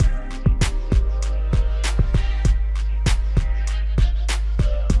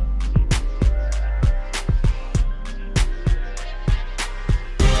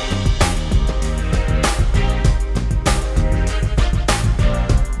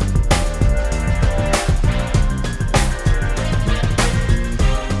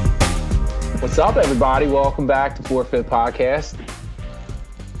up, everybody? Welcome back to 4th Podcast.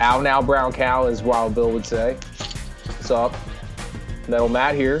 Ow now, brown cow, as Wild Bill would say. What's up? Metal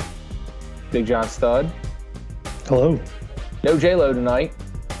Matt here. Big John Stud. Hello. No J-Lo tonight.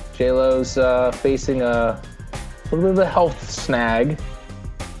 J-Lo's facing a little bit of a health snag.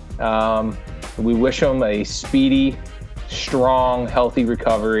 We wish him a speedy, strong, healthy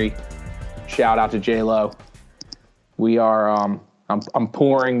recovery. Shout out to J-Lo. We are. I'm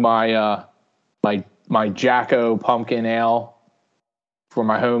pouring my my Jacko pumpkin ale for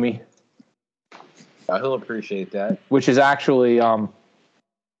my homie. He'll appreciate that. Which is actually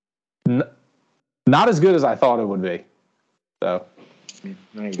not as good as I thought it would be. So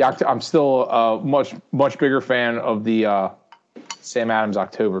I'm still a much bigger fan of the Sam Adams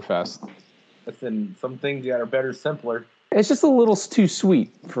Oktoberfest. Listen, some things that are better, simpler. It's just a little too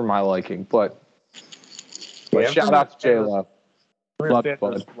sweet for my liking, but shout out to J-Lo.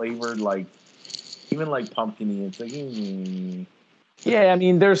 Those flavored, even pumpkin-y. It's Yeah, I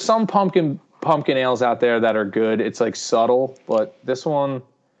mean, there's some pumpkin ales out there that are good. It's subtle, but this one,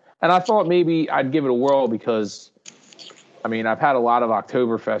 and I thought maybe I'd give it a whirl because, I mean, I've had a lot of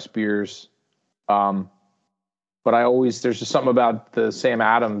Oktoberfest beers, but there's just something about the Sam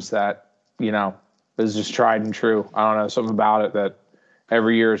Adams that, is just tried and true. I don't know, something about it that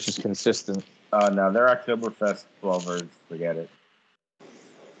every year is just consistent. No, they're Oktoberfest 12ers. Forget it.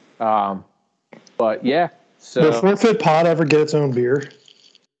 But yeah. So will 4th Pod ever get its own beer?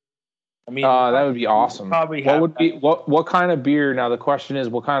 I mean, that would be awesome. Probably what kind of beer? Now the question is,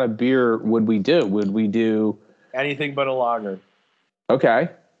 what kind of beer would we do? Would we do anything but a lager? Okay,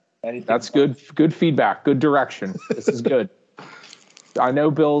 that's good. Good feedback. Good direction. This is good. I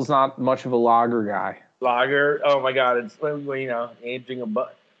know Bill's not much of a lager guy. Lager? Oh my God! It's aging a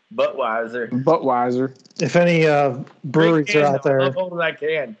Budweiser. If any breweries are out there, I love holding that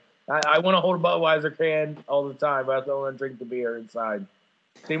can. I want to hold a Budweiser can all the time, but I don't want to drink the beer inside.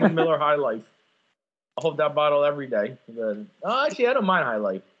 Same with Miller High Life. I hold that bottle every day. Actually, I don't mind High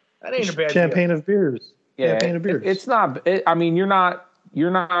Life. That ain't a bad champagne deal. Of beers. Yeah, champagne of beers. It's not. I mean, you're not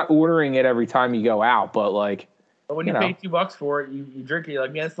ordering it every time you go out, but But when you pay $2 for it, you drink it. You're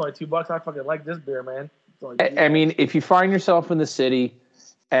like, man, it's only $2. I fucking like this beer, man. I mean, if you find yourself in the city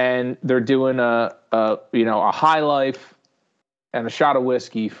and they're doing a High Life and a shot of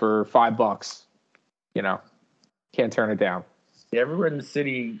whiskey for $5, can't turn it down. Yeah, everywhere in the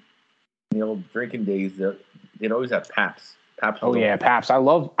city, the old drinking days, they'd always have Pabst. Oh yeah, Pabst. I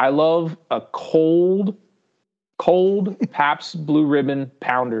love a cold Pabst Blue Ribbon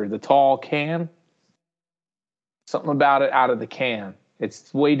pounder, the tall can. Something about it out of the can.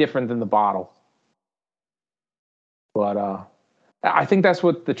 It's way different than the bottle. But I think that's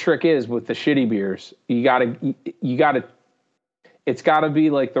what the trick is with the shitty beers. You gotta. It's got to be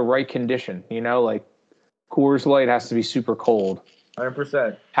the right condition, Coors Light has to be super cold.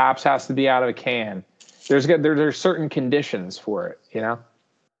 100%. Pabst has to be out of a can. There's certain conditions for it, Gonna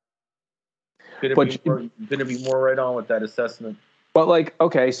be more right on with that assessment. But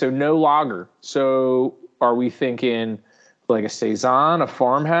okay, so no lager. So are we thinking a Saison, a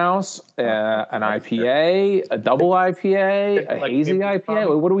Farmhouse, an IPA, a double IPA, a hazy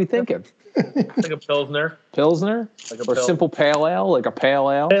IPA? What are we thinking? Like a Pilsner. Pilsner? Or simple pale ale, like a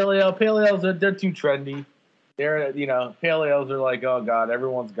pale ale? Pale ales, they're too trendy. They're, pale ales are oh God,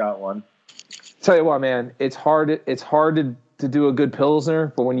 everyone's got one. Tell you what, man, it's hard to do a good Pilsner,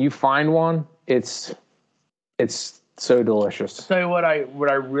 but when you find one, it's so delicious. I'll tell you what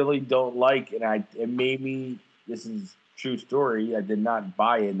I really don't like, and it made me, this is true story, I did not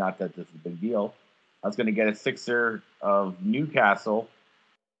buy it, not that this is a big deal. I was going to get a 6er of Newcastle,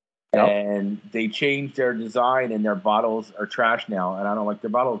 yep. And they changed their design, and their bottles are trash now, and I don't like their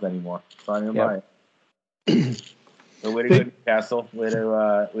bottles anymore, so I didn't buy it. So way to go, Newcastle. Way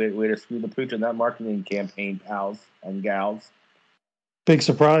to screw the pooch on that marketing campaign, pals and gals. Big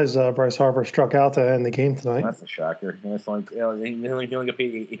surprise, Bryce Harper struck out to end the game tonight. That's a shocker. It's he only got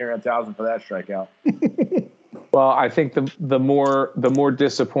paid $800,000 for that strikeout. Well, I think the more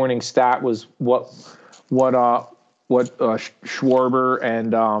disappointing stat was what Schwarber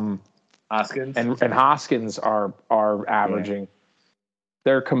and Hoskins and Hoskins are averaging. Yeah.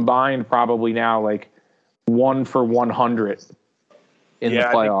 They're combined probably now 1 for 100 in the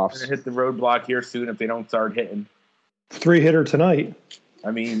playoffs. I think they're gonna hit the roadblock here soon if they don't start hitting. 3-hitter tonight.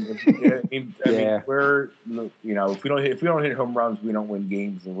 I mean, we're if we don't hit home runs, we don't win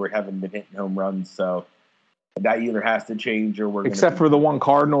games, and we haven't been hitting home runs, so that either has to change or we're except for the one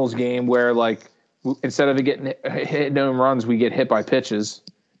Cardinals game where instead of getting hit home runs, we get hit by pitches.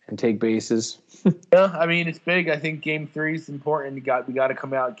 and take bases. Yeah, I mean it's big. I think Game 3 is important. We got to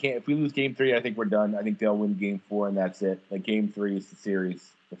come out. If we lose Game 3, I think we're done. I think they'll win Game 4, and that's it. Like Game 3 is the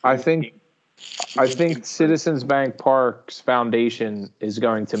series. I think Citizens Bank Park's foundation is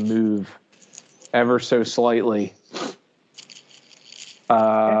going to move ever so slightly,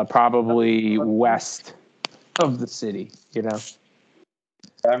 probably west of the city.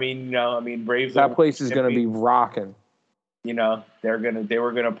 I mean, Braves. That place is going to be rocking. They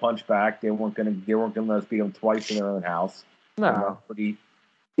were gonna punch back. They weren't gonna let us beat them twice in their own house. No,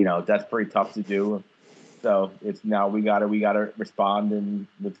 that's pretty tough to do. So it's now we gotta respond, and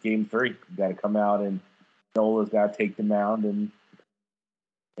with Game 3, we gotta come out, and Nola's gotta take the mound and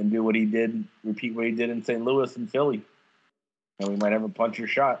do what he did, repeat what he did in St. Louis and Philly, and we might have a puncher's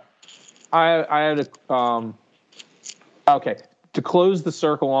shot. I had a okay, to close the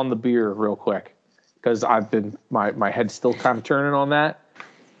circle on the beer real quick, because I've been my head's still kind of turning on that.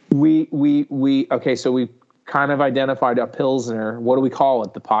 We so we kind of identified a Pilsner. What do we call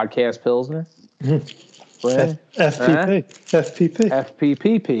it? The podcast Pilsner? FPP.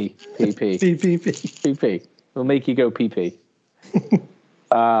 We'll make you go PP.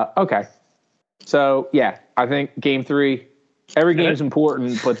 Okay. So, yeah, I think Game 3, every game's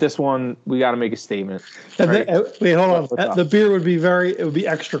important, but this one, we got to make a statement. Right? Wait, hold on. The beer would be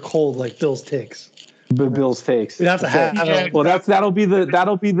extra cold, like Bill's Takes. Bill's Takes. We'd have to have it. Well, that'll be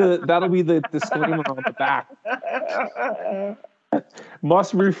the disclaimer on the back.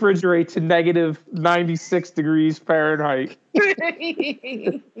 Must refrigerate to negative 96 degrees Fahrenheit.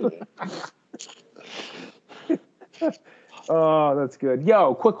 Oh, that's good.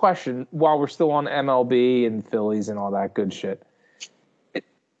 Yo, quick question. While we're still on MLB and Phillies and all that good shit,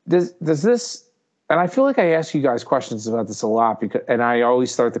 does this? And I feel like I ask you guys questions about this a lot and I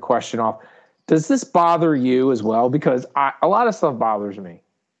always start the question off. Does this bother you as well? Because a lot of stuff bothers me.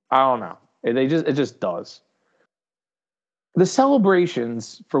 I don't know. It just does. The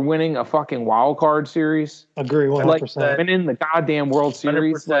celebrations for winning a fucking wild card series. Agree 100%. Like winning the goddamn World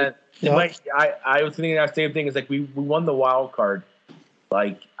Series. 100%. I was thinking that same thing. It's like we won the wild card.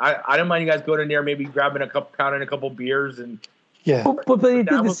 Like I don't mind you guys going in there, maybe grabbing counting a couple beers and. Yeah, but they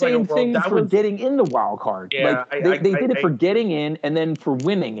did the same thing for getting in the wild card. Yeah, like they did it for getting in and then for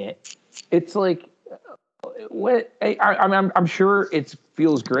winning it. It's like, what? I'm sure it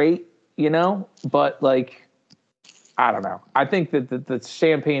feels great, but like, I don't know. I think that the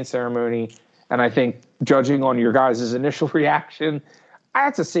champagne ceremony, and I think judging on your guys' initial reaction,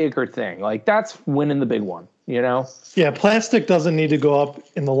 that's a sacred thing. Like that's winning the big one, Yeah, plastic doesn't need to go up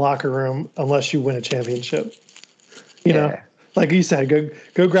in the locker room unless you win a championship. You know, like you said,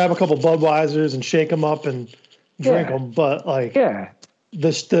 go grab a couple Budweisers and shake them up and drink them. But like,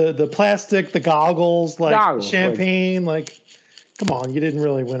 the plastic, the goggles, like champagne, like, come on, you didn't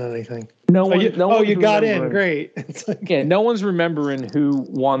really win anything. You got in, great. No one's remembering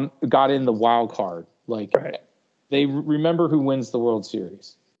who got in the wild card. Like, they remember who wins the World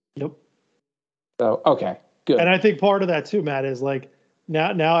Series. Yep. So okay, good. And I think part of that too, Matt, is like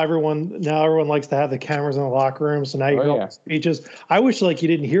now everyone likes to have the cameras in the locker room. So now you go speeches. I wish like you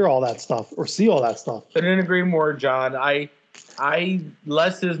didn't hear all that stuff or see all that stuff. I didn't agree more, John. I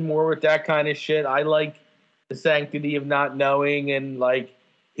less is more with that kind of shit. I like the sanctity of not knowing and like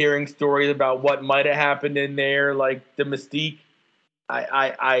hearing stories about what might have happened in there, like the mystique. I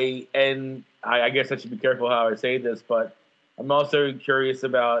guess I should be careful how I say this, but I'm also curious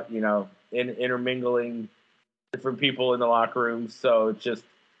about intermingling different people in the locker room. So it's just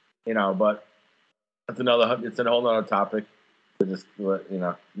but it's a whole other topic for just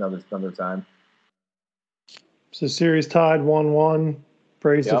another time. So series tied 1-1.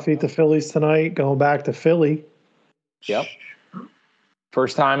 Braves defeat the Phillies tonight. Going back to Philly. Yep.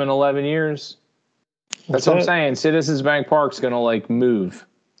 First time in 11 years. That's what I'm saying. Citizens Bank Park's going to like move.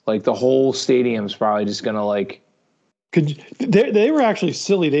 Like the whole stadium's probably just going to like. They were actually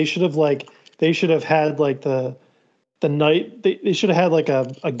silly. They should have had like the night. They should have had like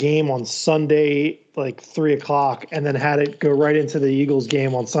a game on Sunday, like 3:00, and then had it go right into the Eagles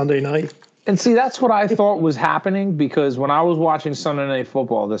game on Sunday night. And see, that's what I thought was happening because when I was watching Sunday Night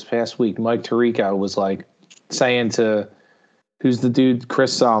Football this past week, Mike Tirico was like saying to who's the dude,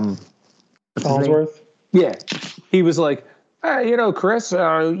 Chris Collinsworth? Yeah. He was like, hey, Chris,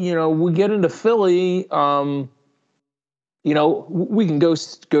 we get into Philly, we can go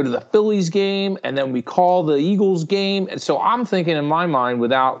to the Phillies game and then we call the Eagles game. And so I'm thinking in my mind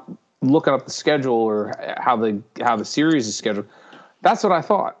without looking up the schedule or how the series is scheduled. That's what I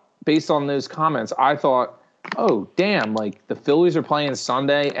thought. Based on those comments, I thought, oh, damn, like the Phillies are playing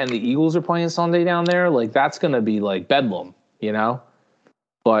Sunday and the Eagles are playing Sunday down there. Like that's going to be like bedlam,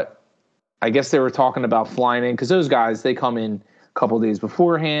 But I guess they were talking about flying in because those guys, they come in a couple of days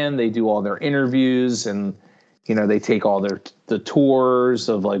beforehand. They do all their interviews and, they take all the tours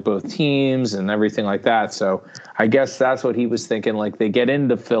of like both teams and everything like that. So I guess that's what he was thinking. Like they get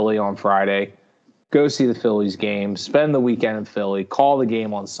into Philly on Friday, go see the Phillies game, spend the weekend in Philly, call the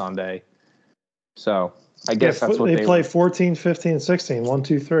game on Sunday. So I guess that's what they play 14, 15, 16, 1,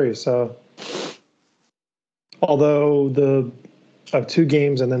 2, 3. So although of 2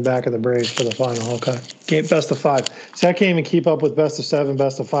 games and then back of the Braves for the final. Okay. Game best of 5. See, I can't even keep up with best of 7,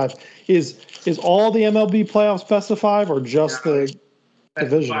 best of 5. Is all the MLB playoffs best of 5 or just the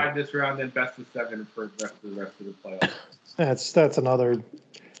division? Best of 5 this round, then best of 7 for the rest of the playoffs. That's another.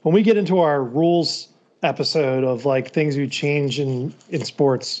 When we get into our rules episode of like things you change in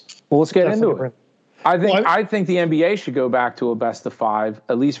sports. Well, let's get into it. I think the NBA should go back to a best of 5,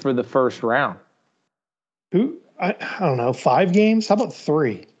 at least for the first round. I don't know, 5 games? How about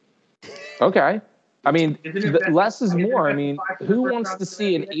 3? Okay. I mean, less is more. I mean, who wants to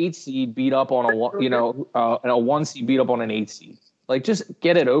see an 8 seed beat up on a 1 seed beat up on an 8 seed? Like, just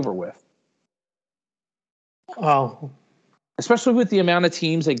get it over with. Oh, especially with the amount of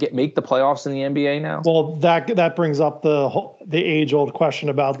teams that make the playoffs in the NBA now. Well, that brings up the age-old question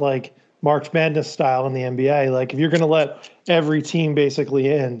about like March Madness style in the NBA. Like, if you're going to let every team basically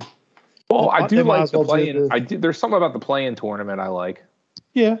in. Well, I do like the play-in. There's something about the play-in tournament I like.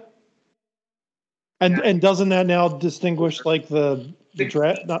 Yeah. And doesn't that now distinguish like the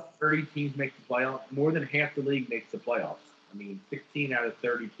draft? 30 teams make the playoffs. More than half the league makes the playoffs. I mean, 16 out of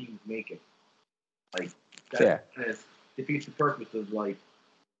 30 teams make it. Like, that kind of defeats the purpose of like,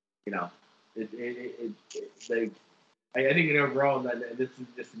 I think overall, and this is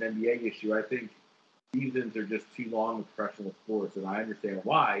just an NBA issue. I think seasons are just too long with professional sports, and I understand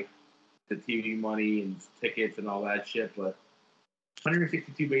why. The TV money and tickets and all that shit, but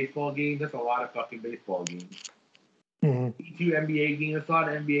 162 baseball games, that's a lot of fucking baseball games. Mm-hmm. 2 NBA games, that's a lot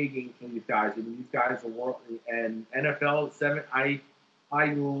of NBA games from these guys. I mean, these guys are world, and NFL 7. I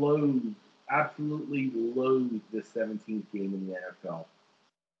absolutely loathe the 17th game in the NFL.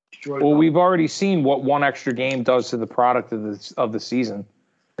 Well, we've already seen what one extra game does to the product of the season.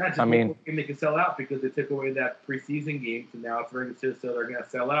 I mean, they can sell out because they took away that preseason game, and now it's regular season, so they're going to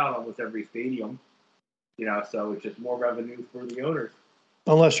sell out almost every stadium. So it's just more revenue for the owners.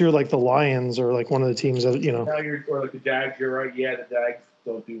 Unless you're like the Lions or like one of the teams that or like the Jags. You're right. Yeah, the Jags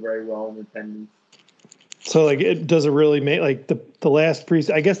don't do very well in attendance. So like, it doesn't really make like the last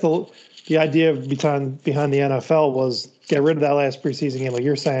preseason. I guess the idea behind the NFL was get rid of that last preseason game. Like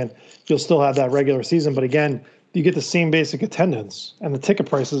you're saying, you'll still have that regular season, but again, you get the same basic attendance, and the ticket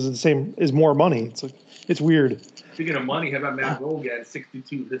prices are the same. Is more money. It's like it's weird. Speaking of money, how about Matt Rule getting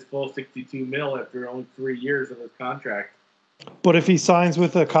his full $62 million after only 3 years of his contract? But if he signs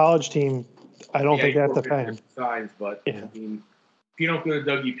with a college team, I don't think they have to pay him. Signs, but I mean, if you don't go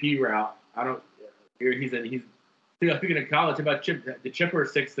the WP route, I don't. He's speaking of college, how about Chip? The Chipper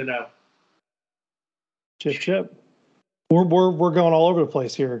is 6-0. Chip. We're going all over the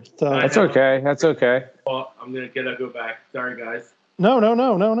place here. So. That's okay. That's okay. Well, I'm gonna go back. Sorry, guys. No.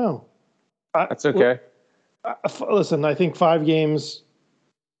 That's okay. Listen, I think 5 games.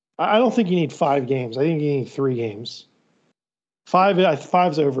 I don't think you need 5 games. I think you need 3 games.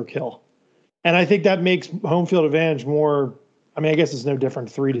 5's overkill, and I think that makes home field advantage more. I mean, I guess it's no different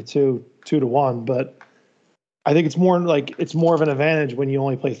 3-2, 2-1, but I think it's more of an advantage when you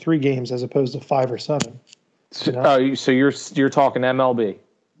only play 3 games as opposed to 5 or 7. You know? So you're talking MLB?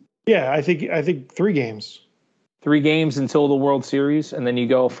 Yeah, I think 3 games. 3 games until the World Series, and then you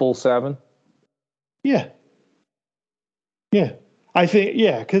go a full 7. Yeah. I think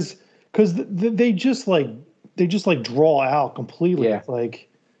because they just draw out completely. Yeah. Like,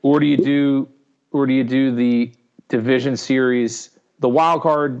 or do you do the division series, the wild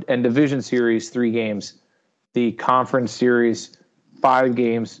card and division series 3 games, the conference series 5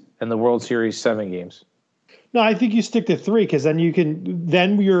 games, and the World Series 7 games? No, I think you stick to 3 because then you can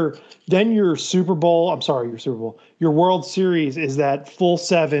your Super Bowl. I'm sorry, your Super Bowl. Your World Series is that full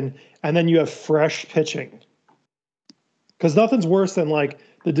 7, and then you have fresh pitching. Because nothing's worse than like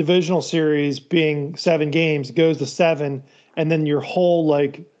the divisional series being 7 games, goes to 7, and then your whole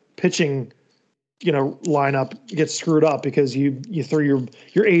like pitching, lineup gets screwed up because you threw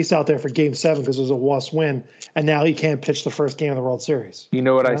your ace out there for Game 7 because it was a must-win, and now he can't pitch the first game of the World Series. You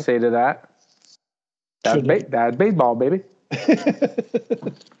know what I say to that? That's baseball, baby.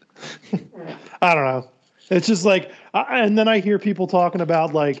 I don't know. It's just like, and then I hear people talking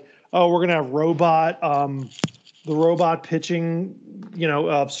about like, oh, we're gonna have the robot pitching,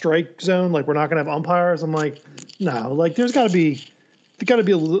 strike zone. Like we're not gonna have umpires. I'm like, no. Like there's got to be got to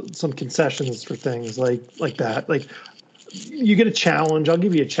be some concessions for things like that. Like you get a challenge. I'll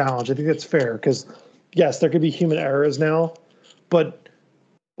give you a challenge. I think that's fair because yes, there could be human errors now, but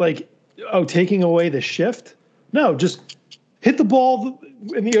like, taking away the shift? No, just hit the ball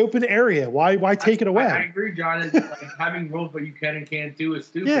in the open area. Why take it away? I agree, John. It's like having rules what you can and can't do is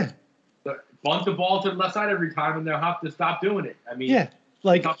stupid. Yeah. But bunt the ball to the left side every time, and they'll have to stop doing it. I mean, yeah,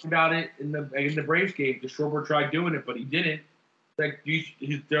 like we talked about it in the Braves game. The Schwarber tried doing it, but he didn't. Like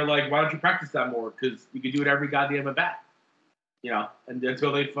they're like, why don't you practice that more? Because you can do it every goddamn at bat. And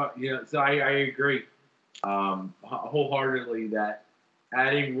until they, So I agree wholeheartedly that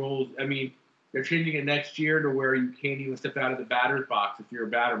adding rules. I mean, they're changing it next year to where you can't even step out of the batter's box if you're a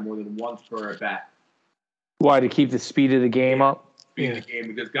batter more than once per at bat. Why, to keep the speed of the game up? Speed of the game,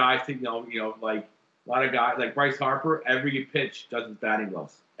 because guys think like a lot of guys like Bryce Harper, every pitch does his batting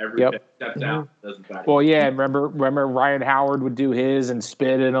gloves. Every pitch steps out, does his batting. Well, yeah, remember Ryan Howard would do his and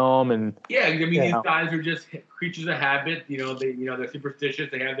spit at them, and these guys are just creatures of habit. They're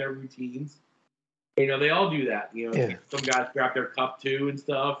superstitious. They have their routines. They all do that. Some guys grab their cup too and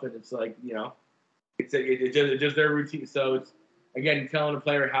stuff, and it's like it's just their routine. So it's again telling a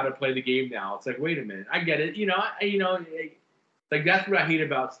player how to play the game now. It's like, wait a minute, I get it. Like that's what I hate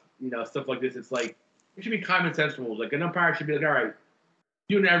about stuff like this. It's like it should be common sense rules. Like an umpire should be like, all right,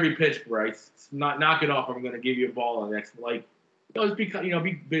 doing every pitch, Bryce, knock it off. I'm going to give you a ball on the next. Like, it's because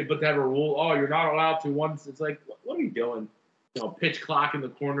but to have a rule. Oh, you're not allowed to once. It's like, what are you doing? Pitch clock in the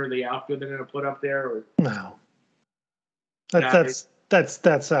corner of the outfield they're going to put up there. Or, no, that's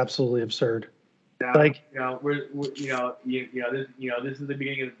absolutely absurd. Now, like we're this is the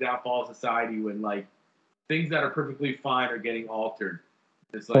beginning of the downfall of society when like things that are perfectly fine are getting altered.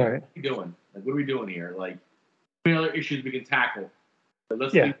 It's like, what are we doing? Like, what are we doing here? Like, any other issues we can tackle? But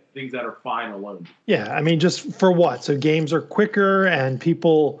let's leave things that are fine alone. Yeah, I mean, just for what? So games are quicker and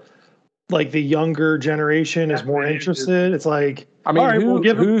people. Like the younger generation is more interested. It's like, I mean,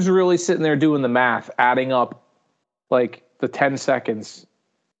 who's really sitting there doing the math, adding up like the 10 seconds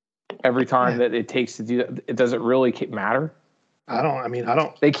every time that it takes to do that? It doesn't really matter. I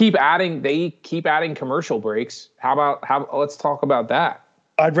don't. They keep adding commercial breaks. Let's talk about that.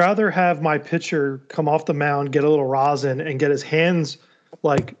 I'd rather have my pitcher come off the mound, get a little rosin, and get his hands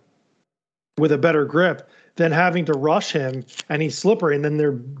like with a better grip than having to rush him and he's slippery and then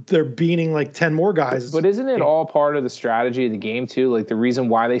they're beating like 10 more guys. But isn't it all part of the strategy of the game too? Like the reason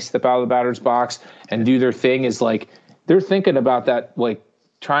why they step out of the batter's box and do their thing is like they're thinking about that, like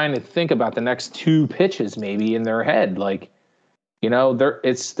trying to think about the next 2 pitches maybe in their head. Like,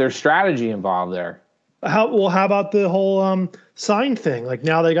 it's their strategy involved there. How about the whole sign thing? Like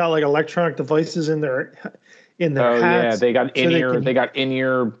now they got like electronic devices in their hats. Yeah, they got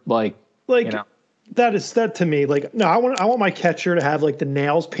in-ear like that to me, like, no, I want my catcher to have like the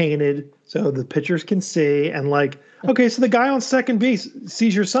nails painted so the pitchers can see. And like, okay, so the guy on second base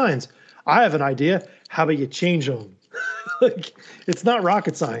sees your signs. I have an idea. How about you change them? Like, it's not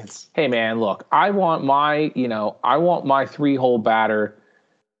rocket science. Hey man, look, I want my 3-hole batter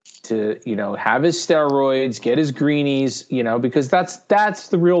to, have his steroids, get his greenies, because that's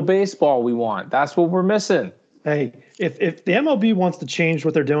the real baseball we want. That's what we're missing. Hey, if the MLB wants to change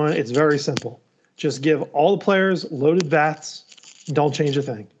what they're doing, it's very simple. Just give all the players loaded bats. Don't change a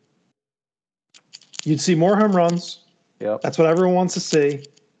thing. You'd see more home runs. Yep. That's what everyone wants to see.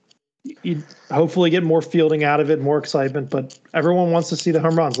 You'd hopefully get more fielding out of it, more excitement, but everyone wants to see the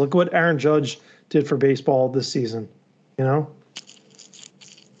home runs. Look what Aaron Judge did for baseball this season, But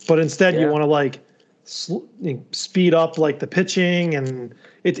instead you want to like speed up like the pitching, and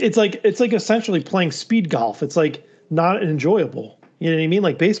it's like essentially playing speed golf. It's like not enjoyable. You know what I mean?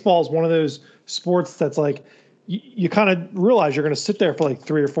 Like baseball is one of those sports that's like you kind of realize you're going to sit there for like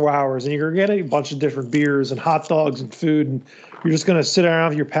 3 or 4 hours and you're going to get a bunch of different beers and hot dogs and food, and you're just going to sit around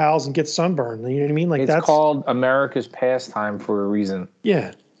with your pals and get sunburned. You know what I mean? Like it's called America's pastime for a reason.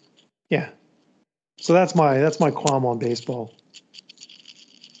 Yeah. So that's my qualm on baseball.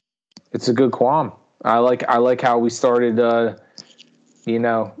 It's a good qualm. I like how we started, digging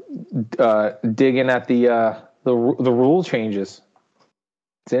at the rule changes.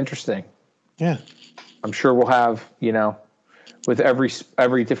 It's interesting. Yeah. I'm sure we'll have, with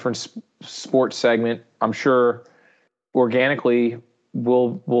every different sports segment, I'm sure organically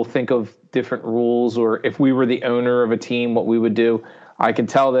we'll think of different rules, or if we were the owner of a team, what we would do. I can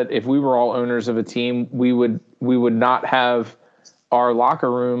tell that if we were all owners of a team, we would not have our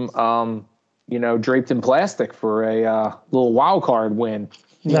locker room, draped in plastic for a little wild card win.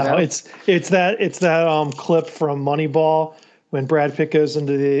 No, it's that clip from Moneyball when Brad Pitt goes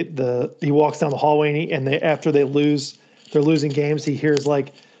into he walks down the hallway and after they lose they're losing games, he hears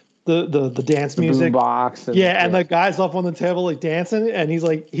like the dance music box. And the guy's up on the table like dancing, and he's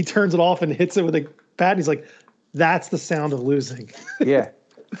like, he turns it off and hits it with a bat. And he's like, that's the sound of losing. Yeah.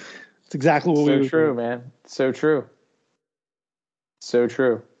 It's exactly what we were true, doing. Man. So true. So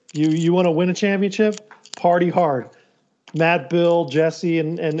true. You want to win a championship? Party hard. Matt, Bill, Jesse,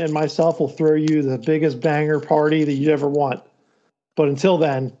 and myself will throw you the biggest banger party that you'd ever want. But until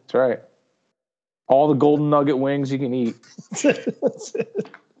then, that's right. All the golden nugget wings you can eat. That's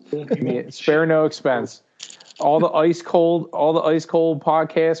it. Spare no expense. All the ice cold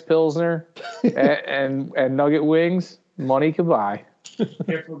podcast pilsner and nugget wings, money can buy.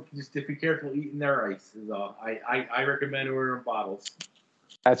 Just be careful eating their ice is all. I recommend ordering bottles.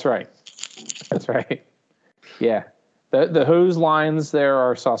 That's right. Yeah. The hose lines there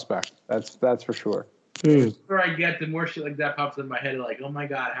are suspect. That's for sure. The more I get, the more shit like that pops in my head. Like, oh my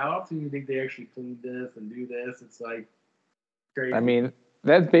god, how often do you think they actually clean this and do this? It's like crazy. I mean,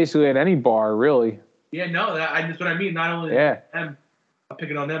 that's basically at any bar, really. Yeah, no, that's what I mean. Not only them, I'm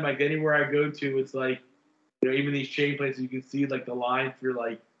picking on them. Like anywhere I go to, it's like, even these chain places, you can see like the line through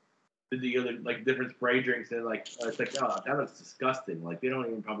like the other like different spray drinks, and like it's like, oh, that looks disgusting. Like they don't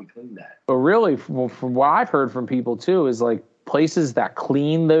even probably clean that. But really, from what I've heard from people too, is like places that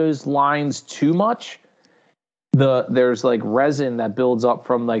clean those lines too much. There's like resin that builds up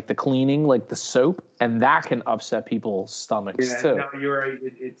from like the cleaning, like the soap, and that can upset people's stomachs too. No, you're right.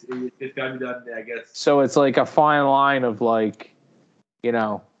 It's got to be done, I guess. So it's like a fine line of like,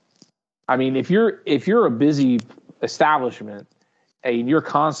 I mean, if you're a busy establishment and you're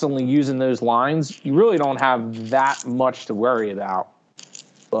constantly using those lines, you really don't have that much to worry about.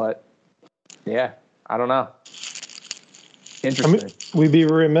 But yeah, I don't know. Interesting. I mean, we'd be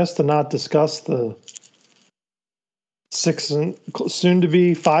remiss to not discuss the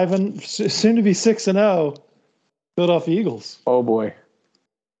 6-0 Philadelphia Eagles. Oh boy.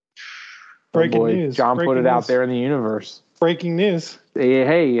 Breaking news. John put it out there in the universe. Breaking news.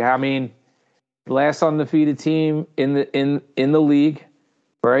 Hey, I mean, last undefeated team in the league,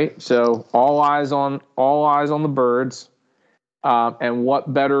 right? So all eyes on the Birds. And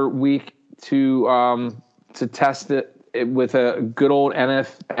what better week to test it with a good old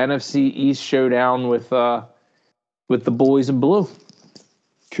NFC East showdown with the boys in blue.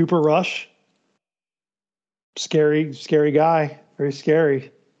 Cooper Rush. Scary guy. Very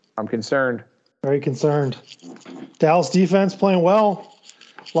scary. I'm concerned. Very concerned. Dallas defense playing well.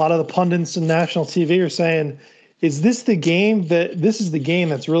 A lot of the pundits and national TV are saying, is this the game this is the game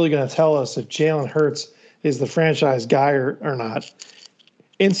that's really going to tell us if Jalen Hurts is the franchise guy or not?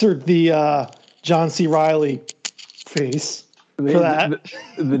 Insert the John C. Reilly face for that.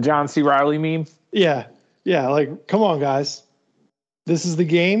 The John C. Reilly meme? Yeah. Yeah, like, come on, guys. This is the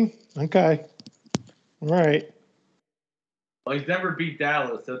game? Okay. All right. Well, he's never beat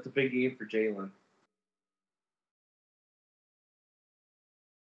Dallas, so it's a big game for Jalen.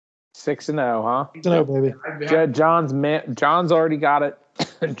 6-0, huh? 6-0, baby. John's already got it.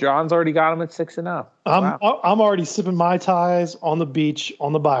 John's already got him at 6-0. I'm already sipping Mai Tais on the beach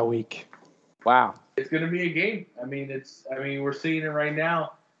on the bye week. Wow. It's going to be a game. I mean, we're seeing it right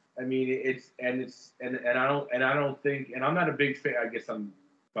now. I mean, I don't think, and I'm not a big fan. I guess I'm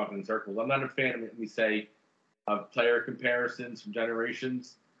talking in circles. I'm not a fan of player comparisons from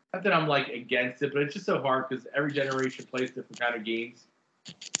generations. Not that I'm like against it, but it's just so hard because every generation plays different kind of games.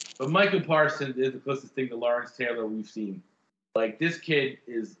 But Michael Parsons is the closest thing to Lawrence Taylor we've seen. Like, this kid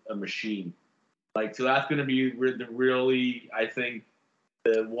is a machine. Like, so that's going to be really, I think,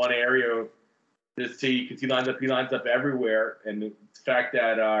 the one area to see, because he lines up everywhere. And the fact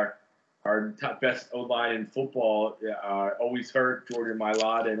that our top best O-line in football always hurt Jordan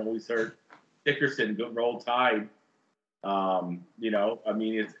Mailata and always hurt Dickerson, roll tide. I mean,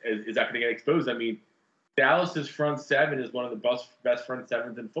 is that going to get exposed? I mean, Dallas's front seven is one of the best front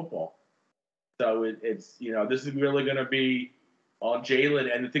sevens in football. So it's this is really going to be on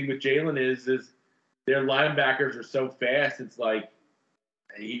Jalen. And the thing with Jalen is their linebackers are so fast. It's like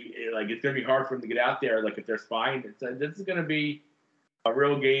it's going to be hard for them to get out there. Like if they're spying, this is going to be a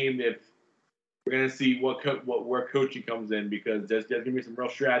real game. If we're going to see where coaching comes in, because there's going to be some real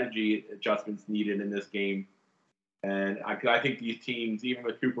strategy adjustments needed in this game. And I think these teams, even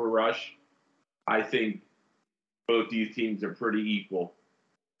with Cooper Rush, I think both these teams are pretty equal.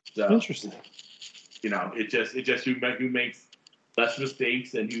 So, interesting. It's just who makes less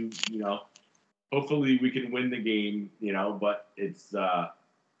mistakes and who, hopefully we can win the game, but it's,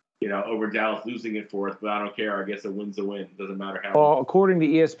 over Dallas losing it for us, but I don't care. I guess a win's a win. It doesn't matter how. Well, according to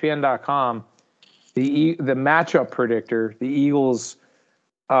ESPN.com, the matchup predictor, the Eagles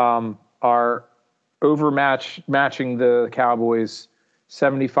are matching the Cowboys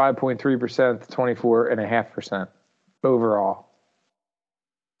 75.3% to 24.5% overall.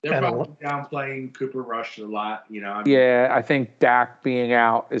 They're probably downplaying Cooper Rush a lot, you know. I think Dak being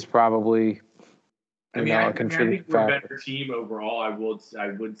out is probably I think we're a better team overall. I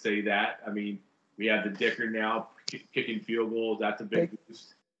would say that. I mean, we have the Dicker now kicking field goals. That's a big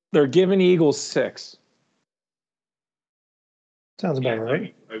boost. They're giving Eagles 6. Sounds about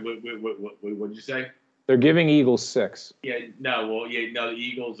right. What did you say? They're giving Eagles 6. The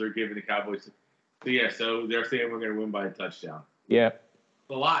Eagles are giving the Cowboys 6. So they're saying we're going to win by a touchdown. Yeah.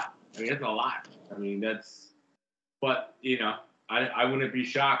 It's a lot. That's a lot. But, you know, I wouldn't be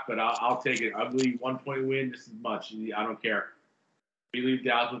shocked, but I'll take it. I believe 1 point win, this is much. I don't care. If we leave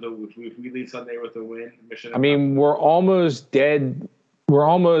Dallas if we leave Sunday with a win, mission. We're almost dead. We're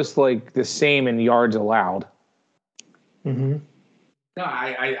almost like the same in yards allowed. Mm-hmm. No,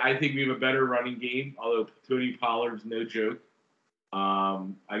 I think we have a better running game, although Tony Pollard's no joke. I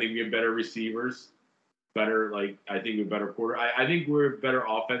think we have better receivers. I think we're better quarter. I think we're better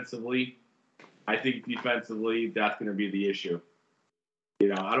offensively. I think defensively, that's going to be the issue. You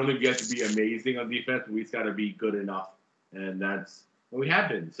know, I don't think we have to be amazing on defense, but we just got to be good enough. And that's what we have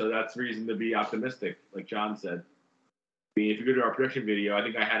been. So that's reason to be optimistic, like John said. If you go to our prediction video, I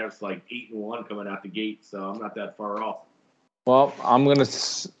think I had us like 8-1 coming out the gate, so I'm not that far off. Well, I'm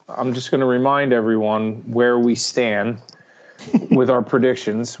just gonna remind everyone where we stand with our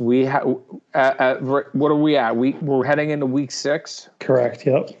predictions. We what are we at? We're heading into week 6. Correct.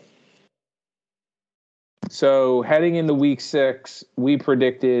 Yep. So heading into week 6, we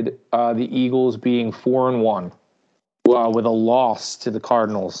predicted the Eagles being 4-1, with a loss to the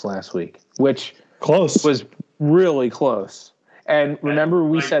Cardinals last week, which was really close. And remember,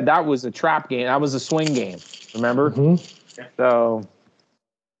 we said that was a trap game. That was a swing game. Remember? Mm-hmm. So.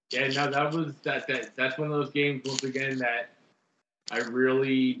 Yeah, no, that's one of those games once again that I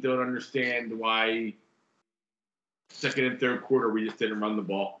really don't understand why second and third quarter we just didn't run the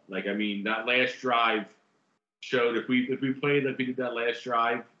ball. That last drive showed if we played like we did that last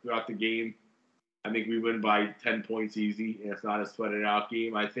drive throughout the game, I think we win by 10 points easy, and it's not a sweat it out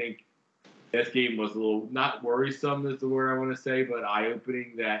game. I think this game was a little, not worrisome is the word I want to say, but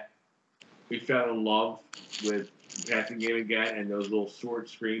eye-opening that we fell in love with the passing game again, and those little short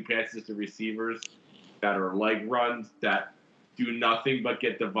screen passes to receivers that are leg runs that do nothing but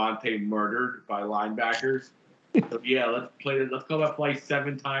get Devontae murdered by linebackers. So let's go that play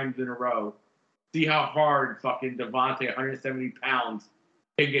 7 times in a row. See how hard fucking Devontae, 170 pounds,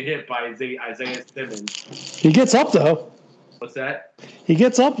 can get hit by Isaiah Simmons. He gets up, though. What's that? He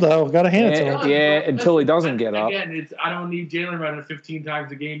gets up, though. Got to hand it to him. Yeah, until he doesn't get up. Again, I don't need Jalen running 15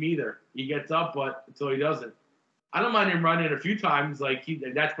 times a game either. He gets up, but until he doesn't. I don't mind him running a few times.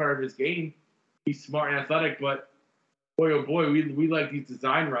 That's part of his game. He's smart and athletic, but boy, oh boy, we like these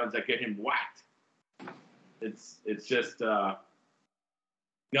design runs that get him whacked. It's just no.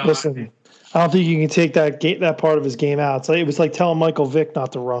 Listen, I don't think you can take that part of his game out. It was like telling Michael Vick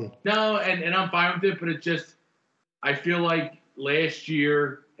not to run. No, and I'm fine with it, but it just I feel like last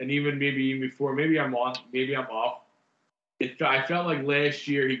year and maybe before, maybe I'm off. I felt like last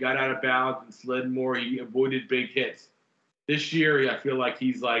year he got out of bounds and slid more. He avoided big hits. This year, I feel like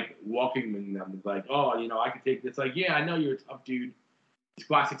he's like walking them. Like, oh, I can take this. Like, yeah, I know you're a tough dude. You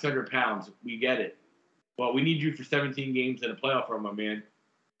squat 600 pounds. We get it. But we need you for 17 games in a playoff run, my man.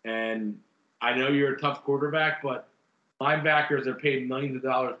 And I know you're a tough quarterback, but linebackers are paid millions of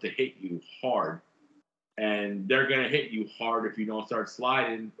dollars to hit you hard. And they're going to hit you hard if you don't start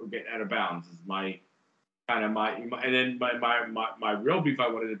sliding or getting out of bounds. Is my and then my real beef I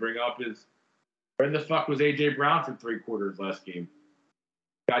wanted to bring up is where the fuck was A.J. Brown for 3 quarters last game?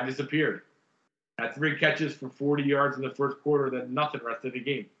 Guy disappeared. Had 3 catches for 40 yards in the first quarter, then nothing rest of the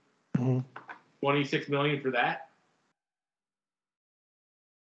game. Mm-hmm. $26 million for that.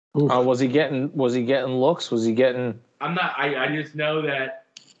 Was he getting looks? Was he getting? I'm not. I just know that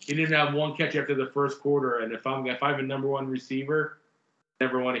he didn't have 1 catch after the first quarter, and if I'm a number 1 receiver,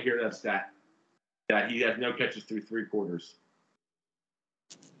 never want to hear that stat. That he has no catches through 3 quarters.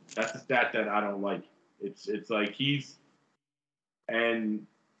 That's a stat that I don't like. It's like and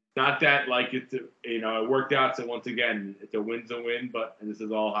not that like it's it worked out. So once again, it's a win's a win, and this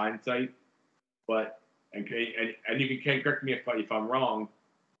is all hindsight. But and you can correct me if I'm wrong,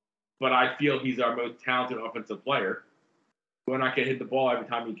 but I feel he's our most talented offensive player. We're not gonna hit the ball every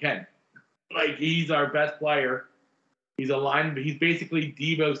time he can. Like he's our best player. He's He's basically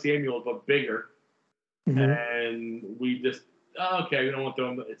Deebo Samuel, but bigger. Mm-hmm. And we just we don't want to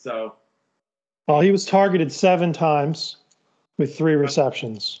throw him. So, well, he was targeted 7 times with 3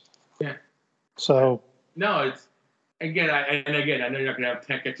 receptions. Yeah, So no, it's again. I know you're not going to have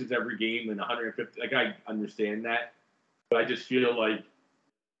 10 catches every game and 150. Like I understand that, but I just feel like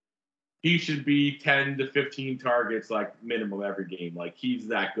he should be 10 to 15 targets like minimum every game. Like he's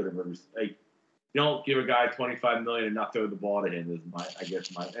that good of a like. You don't give a guy $25 million and not throw the ball to him. Is my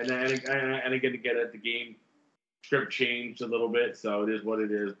and again to get at the game script changed a little bit, so it is what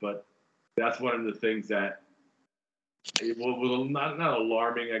it is. But that's one of the things that it was not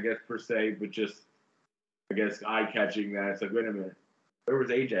alarming, I guess per se, but just I guess eye catching. That it's like, wait a minute, where was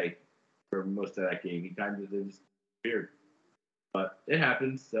AJ for most of that game? He kind of just disappeared. But it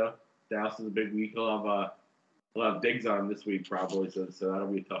happens. So Dallas is a big week. He'll have Diggs on him this week probably, so that'll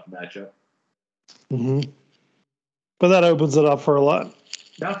be a tough matchup. Mm-hmm. But that opens it up for a lot.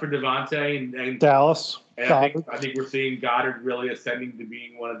 Now for Devontae and Dallas. And I think we're seeing Goddard really ascending to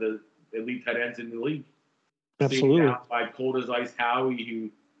being one of the elite tight ends in the league. Absolutely. Now by cold as ice Howie, who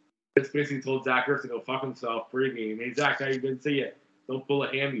just basically told Zach Ertz to go fuck himself pregame. Hey Zach, how you been? See it? Don't pull a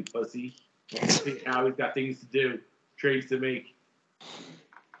hammy, pussy. Howie's got things to do, trades to make.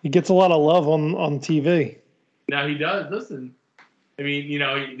 He gets a lot of love on TV. Now he does. Listen. I mean, you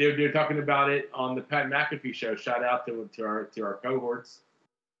know, they're talking about it on the Pat McAfee show. Shout out to our cohorts.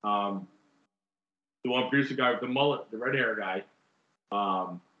 The one producer guy with the mullet, the red hair guy.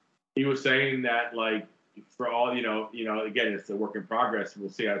 He was saying that like for all you know, again it's a work in progress. We'll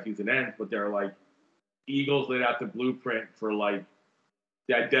see how the season ends, but they're like Eagles laid out the blueprint for like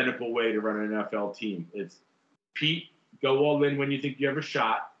the identical way to run an NFL team. It's Pete, go all in when you think you have a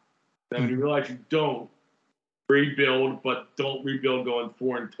shot. Then when you realize you don't, rebuild, but don't rebuild going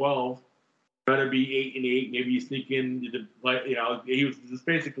 4-12. Better be 8-8. Maybe you sneak in the play. You know, he was just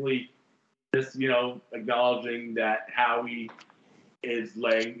basically just acknowledging that Howie is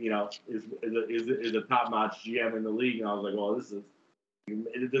laying, is a top notch GM in the league. And I was like, well,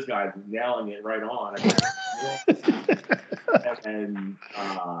 this guy's nailing it right on.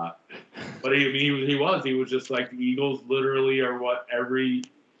 But he was just like the Eagles literally are what every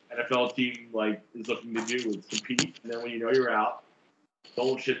NFL team is looking to do is compete, and then when you know you're out,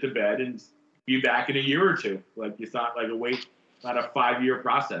 don't shit the bed and be back in a year or two. Like it's not like not a 5-year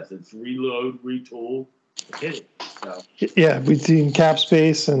process. It's reload, retool, hit it. So yeah, between cap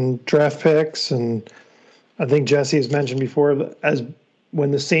space and draft picks, and I think Jesse has mentioned before as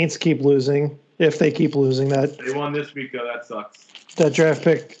when the Saints keep losing, if they keep losing, that they won this week though, that sucks. That draft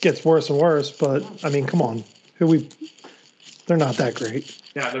pick gets worse and worse, but I mean, come on, they're not that great.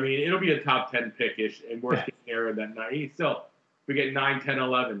 Yeah, I mean, it'll be a top 10 pick-ish, and worst case scenario that night. Still, we get 9, 10,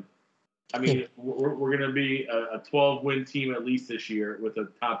 11. I mean, we're going to be a 12-win team at least this year with a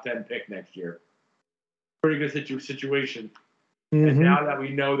top 10 pick next year. Pretty good situation. Mm-hmm. And now that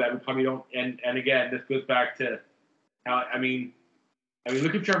we know that, we probably don't. And again, this goes back to how I mean,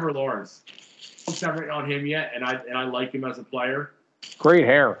 look at Trevor Lawrence. I'm not written on him yet, and I like him as a player. Great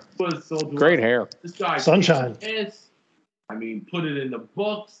hair. Great hair. This guy, sunshine. I mean, put it in the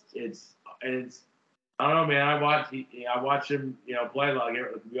books. It's I don't know, man. I watch him, play like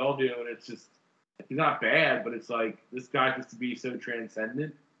we all do, and it's just he's not bad, but it's like this guy has to be so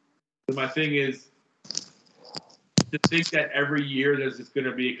transcendent. So my thing is to think that every year there's just going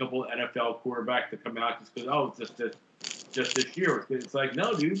to be a couple of NFL quarterbacks that come out just because it's just this year. It's like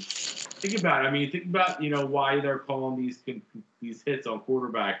no, dude. Think about it. I mean, think about why they're calling these hits on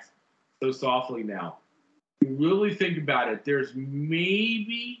quarterbacks so softly now. Really think about it. There's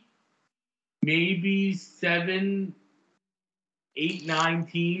maybe 7, 8, 9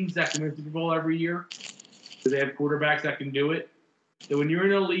 teams that can win Super Bowl every year. So they have quarterbacks that can do it. So when you're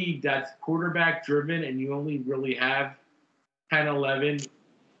in a league that's quarterback driven and you only really have 10, 11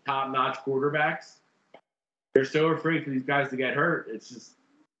 top-notch quarterbacks, they're so afraid for these guys to get hurt. It's just,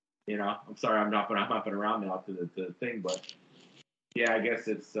 I'm sorry, I'm not been around now to the thing, but yeah, I guess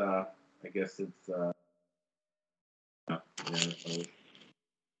it's.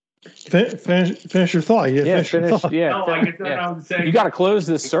 Finish your thought. Finish. Yeah. No, I guess I'm saying. You got to close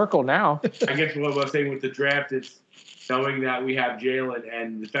this circle now. I guess what I was saying with the draft is knowing that we have Jalen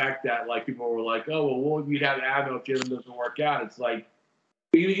and the fact that people were like, oh well, we'd have Addo if Jalen doesn't work out. It's like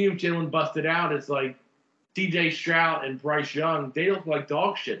even if Jalen busted out, it's like C.J. Stroud and Bryce Young. They look like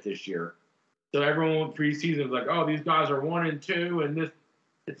dog shit this year. So everyone preseason was like, oh, these guys are 1 and 2, and this.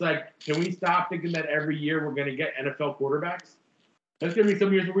 It's like, can we stop thinking that every year we're going to get NFL quarterbacks? There's going to be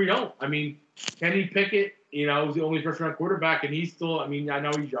some years where we don't. I mean, Kenny Pickett, was the only first-round quarterback, and he's still. I mean, I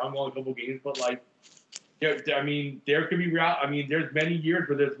know he's young, only a couple games, but there could be there's many years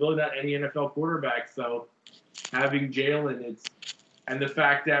where there's really not any NFL quarterbacks. So having Jalen, and the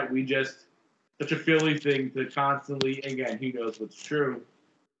fact that we just such a Philly thing to constantly, again, who knows what's true.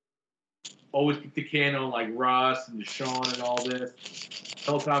 always kick the can on like Russ and Deshaun and all this.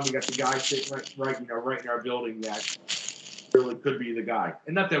 The whole time we got the guy sitting right in our building that really could be the guy.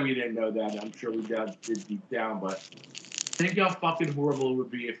 And not that we didn't know that. I'm sure we did deep down, but think how fucking horrible it would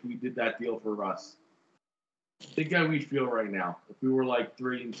be if we did that deal for Russ. Think how we'd feel right now if we were like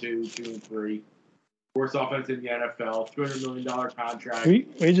 3-2, 2-3, worst offense in the NFL, $200 million contract.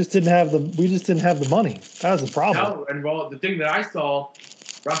 We just didn't have the money. That was the problem. No, and well, the thing that I saw,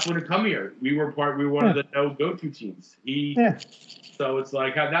 Russ wouldn't come here. We were one of the no go-to teams. So it's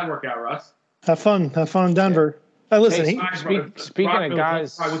like, how'd that work out, Russ? Have fun in Denver. Hey, listen, speaking of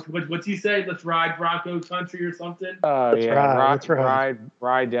guys, what's he say? Let's ride Broncos country or something.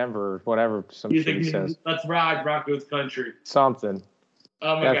 Ride Denver, whatever. Some shit he says. Let's ride Broncos country. Something.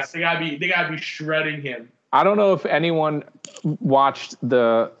 Oh my God, they gotta be shredding him. I don't know if anyone watched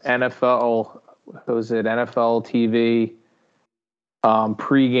the NFL. What was it? NFL TV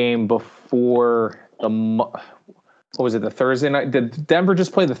pregame before the. What was it? The Thursday night? Did Denver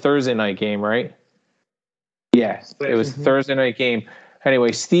just play the Thursday night game? Right. Yeah, it was Thursday night game.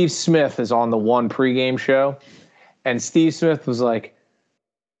 Anyway, Steve Smith is on the one pregame show, and Steve Smith was like,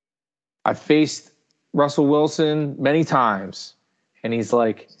 "I faced Russell Wilson many times," and he's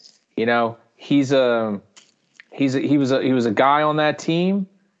like, "You know, he was a guy on that team."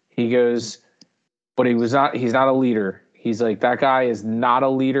 He goes, "But he's not a leader." He's like, "That guy is not a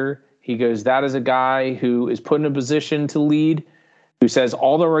leader." He goes, "That is a guy who is put in a position to lead, who says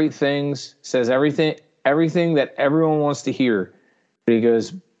all the right things, says everything that everyone wants to hear." But he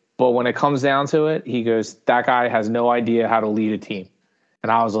goes, "But when it comes down to it," he goes, "that guy has no idea how to lead a team."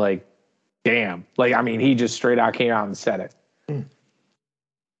 And I was like, damn. Like, I mean, he just straight out came out and said it.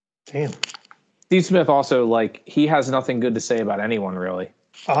 Damn. Steve Smith also, like, he has nothing good to say about anyone, really.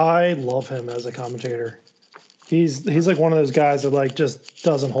 I love him as a commentator. He's like one of those guys that, like, just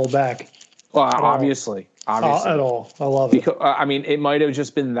doesn't hold back. Well, obviously. At all. I love it. I mean, it might have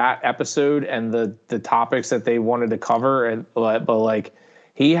just been that episode and the topics that they wanted to cover, but like,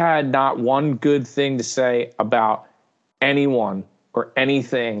 he had not one good thing to say about anyone or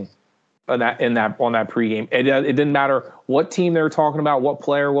anything on that pregame. It didn't matter what team they were talking about, what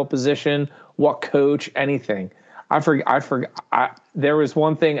player, what position, what coach, anything. I forgot. There was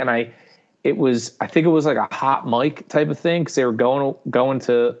one thing, and I think it was like a hot mic type of thing because they were going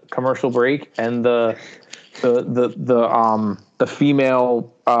to commercial break, and the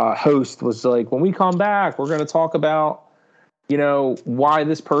female host was like, "When we come back, we're going to talk about, you know, why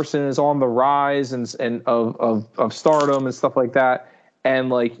this person is on the rise and of stardom and stuff like that." And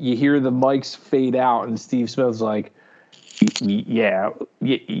like, you hear the mics fade out, and Steve Smith's like, "Yeah,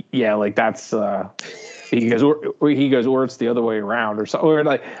 like that's." He goes, or it's the other way around, or something. Or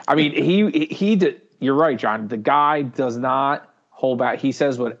like, I mean, he did. You're right, John. The guy does not hold back. He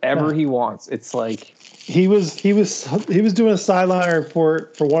says whatever he wants. It's like he was doing a sideline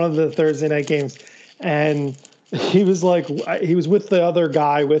report for one of the Thursday night games, and he was like, he was with the other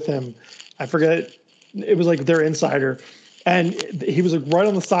guy with him. I forget. It was like their insider, and he was like right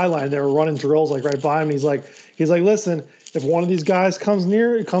on the sideline. They were running drills like right by him. He's like, listen. If one of these guys comes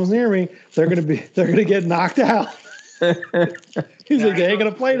near me, they're gonna get knocked out. He's like, they ain't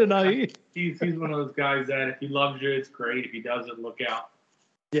gonna play tonight. He's one of those guys that if he loves you, it's great. If he doesn't, look out.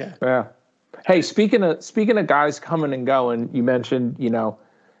 Yeah. Yeah. Hey, speaking of guys coming and going, you mentioned, you know,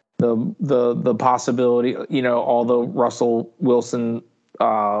 the possibility, you know, all the Russell Wilson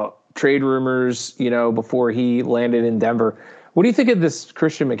trade rumors, you know, before he landed in Denver. What do you think of this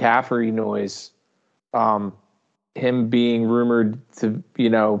Christian McCaffrey noise? Him being rumored to, you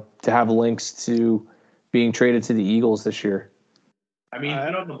know, to have links to being traded to the Eagles this year. I mean, he's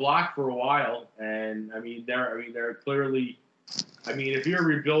been on the block for a while, and they're clearly. I mean, if you're a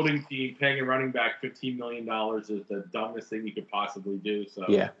rebuilding team, paying a running back $15 million is the dumbest thing you could possibly do. So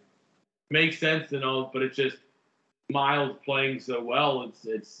yeah, makes sense and all, but it's just Miles playing so well.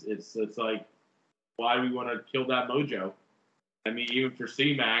 It's like, why do we want to kill that mojo? I mean, even for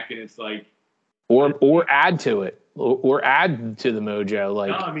C-Mac, and it's like. Or add to it, or add to the mojo.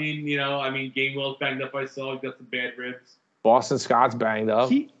 Like, no, I mean, Gainwell's banged up. I saw he got some bad ribs. Boston Scott's banged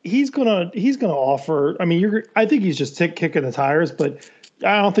up. He's gonna offer. I mean, I think he's just kicking the tires, but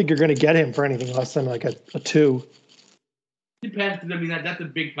I don't think you're gonna get him for anything less than like a 2. Depends. I mean, that's a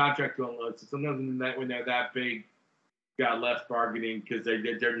big contract to unload. So sometimes when they're that big, got less bargaining because they're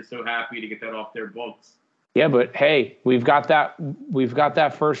just so happy to get that off their books. Yeah, but hey, we've got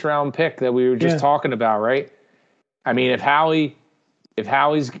that first round pick that we were just talking about, right? I mean, if Howie's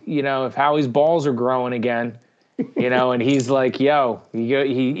balls are growing again, you know, and he's like, yo,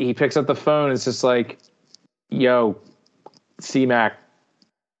 he picks up the phone and it's just like, yo, C-Mac,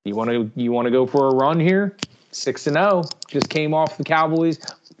 You want to go for a run here? 6-0. Just came off the Cowboys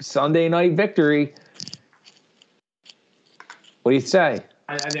Sunday night victory. What do you say?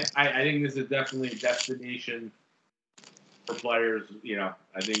 I think this is definitely a destination for players.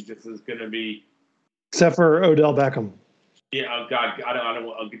 I think this is going to be. Except for Odell Beckham. Yeah. Oh God. I don't.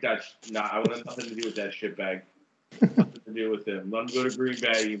 I'll get that. Nah. I want nothing to do with that shitbag. Nothing to do with him. Let him go to Green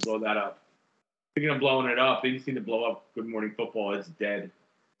Bay and blow that up. Speaking of blowing it up, they just need to blow up Good Morning Football. It's dead.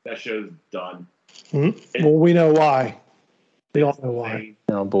 That show's done. Mm-hmm. Well, we know why. We all know why.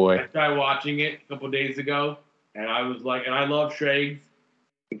 Oh boy! I tried watching it a couple days ago, and I was like, and I love Shregs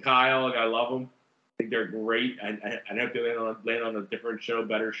and Kyle. Like I love them. I think they're great. I hope they land on a different show,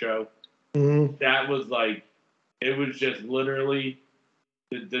 better show. Mm-hmm. That was like, it was just literally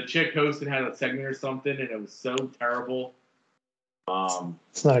the chick hosting had a segment or something, and it was so terrible.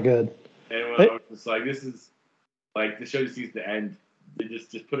 It's not good. And I was just like, this is like the show just needs to end. They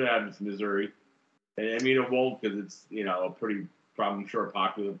just put it out of its misery. And I mean, it won't because it's a pretty, I'm sure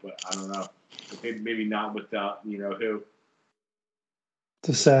popular, but I don't know. Maybe not without who. It's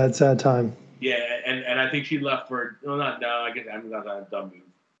a sad, sad time. Yeah, and I think she left for I guess I'm not a dumb move.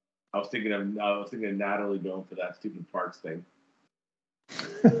 I was thinking of Natalie going for that stupid Parks thing.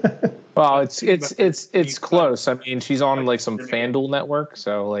 Well, it's close. I mean, she's on like some FanDuel network,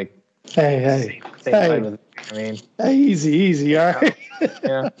 so like. Hey. I mean, hey, easy, all right.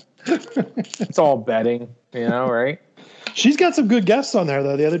 Yeah, it's all betting, right? She's got some good guests on there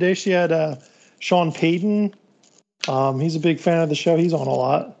though. The other day she had Sean Payton. He's a big fan of the show. He's on a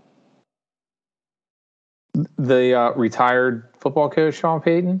lot. The retired football coach, Sean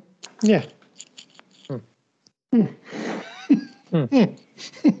Payton. Yeah. No,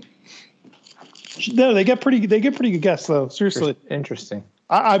 they get pretty good guests though. Seriously, interesting.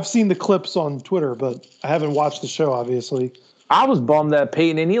 I've seen the clips on Twitter, but I haven't watched the show. Obviously, I was bummed that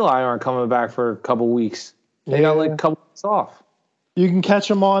Peyton and Eli aren't coming back for a couple weeks. They got like a couple weeks off. You can catch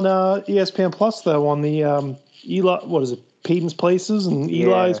them on ESPN Plus though on the Eli. What is it? Peyton's Places and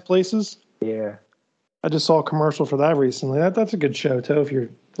Eli's Places. Yeah. I just saw a commercial for that recently. That's a good show too if you're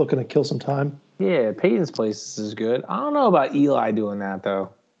looking to kill some time. Yeah, Peyton's Places is good. I don't know about Eli doing that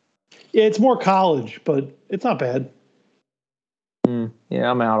though. Yeah, it's more college, but it's not bad. Yeah,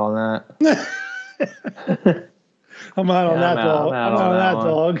 I'm out on that. I'm out on that dog. I'm out on that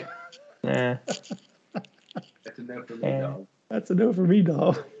dog. Yeah. That's a no for me, dog. That's a no for me,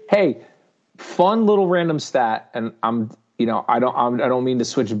 dog. Hey, fun little random stat, and I don't mean to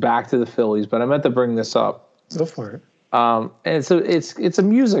switch back to the Phillies, but I meant to bring this up. Go for it. And so it's a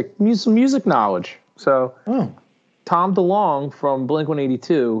music knowledge. So Tom DeLonge from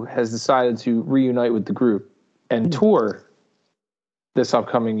Blink-182 has decided to reunite with the group and tour this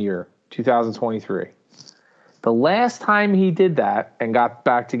upcoming year, 2023. The last time he did that and got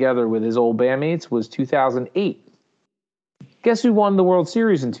back together with his old bandmates was 2008. Guess who won the World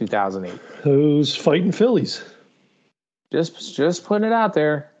Series in 2008? Those fighting Phillies. Just putting it out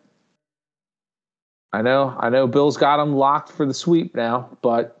there. I know Bill's got them locked for the sweep now,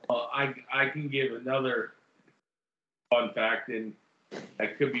 but I can give another fun fact, and I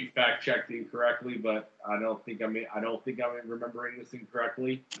could be fact checked incorrectly, but I don't think I'm remembering this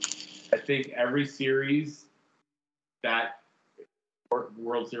incorrectly. I think every series that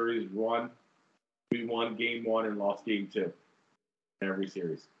World Series won, we won game 1 and lost game 2. In every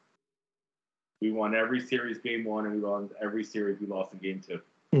series, we won every series game 1, and we won every series we lost in game 2.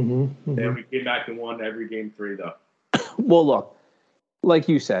 Then we came back and won every game 3, though. Well, look, like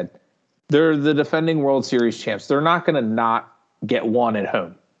you said, they're the defending World Series champs. They're not going to not get one at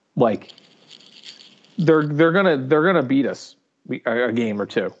home. Like they're gonna beat us a game or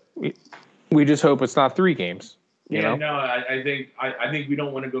two. We just hope it's not 3 games. You know? No, I think we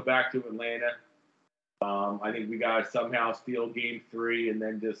don't want to go back to Atlanta. I think we got to somehow steal game 3 and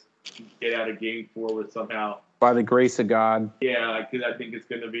then just get out of game 4 with somehow. By the grace of God. Yeah, because I think it's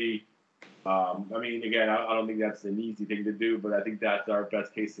going to be. I mean, again, I don't think that's an easy thing to do, but I think that's our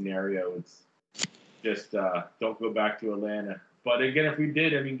best case scenario. It's just don't go back to Atlanta. But again, if we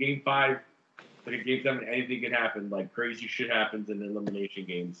did, I mean, game 5, like game 7, anything can happen. Like crazy shit happens in an elimination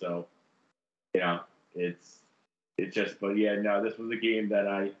game. So, it's just. But yeah, no, this was a game that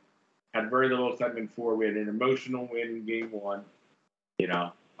I had very little excitement for. We had an emotional win in game 1.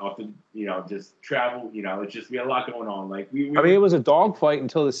 Often, just travel. It's just we had a lot going on. Like it was a dogfight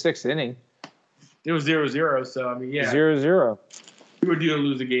until the 6th inning. It was 0-0. So I mean, yeah, 0-0. We were due to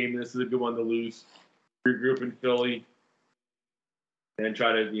lose a game. This is a good one to lose. Regroup in Philly, and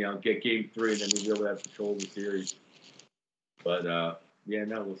try to get game 3, and then we'll be able to have control of the series. But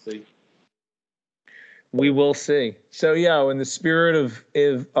we'll see. We will see. So, in the spirit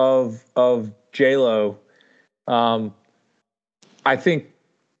of J-Lo, I think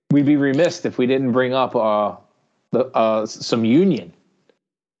we'd be remiss if we didn't bring up some union,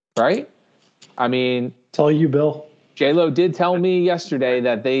 right? I mean, it's all you, Bill. J-Lo did tell me yesterday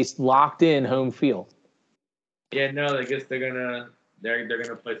that they locked in home field. Yeah, no, I guess they're gonna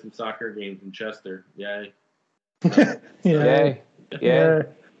play some soccer games in Chester. Yay. Yeah.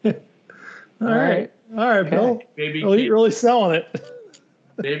 All right, okay. Bill. Maybe really selling it.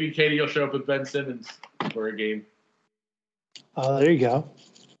 Maybe Katie will show up with Ben Simmons for a game. Oh, there you go.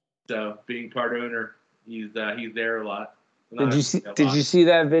 So, being part owner, he's there a lot. Did you see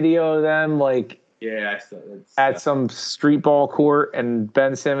that video of them Yeah, I saw it. At some street ball court, and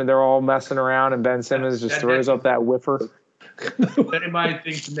Ben Simmons, they're all messing around, and Ben Simmons just throws up that whiffer. If anybody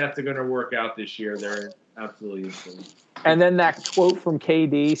thinks the Nets are going to work out this year, they're absolutely insane. And then that quote from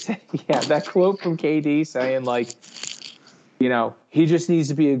KD, saying he just needs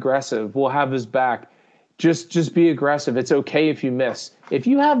to be aggressive. We'll have his back. Just be aggressive. It's okay if you miss. If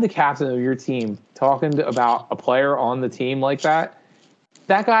you have the captain of your team talking about a player on the team like that,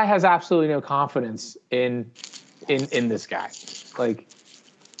 that guy has absolutely no confidence in this guy. Like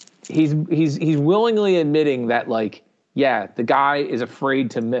he's willingly admitting that the guy is afraid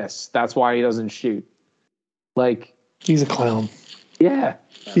to miss. That's why he doesn't shoot. He's a clown. Yeah.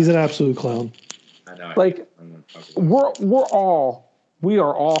 He's an absolute clown. I know. We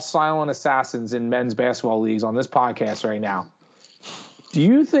are all silent assassins in men's basketball leagues on this podcast right now. Do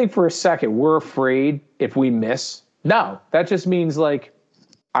you think for a second we're afraid if we miss? No, that just means I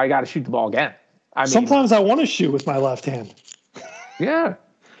got to shoot the ball again. Sometimes I want to shoot with my left hand. Yeah.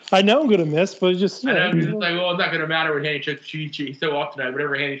 I know I'm going to miss, but it's not going to matter what hand he shoots. He's so off tonight.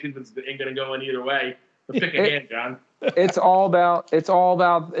 Whatever hand he shoots ain't going to go in either way. But pick a hand, John. It's all about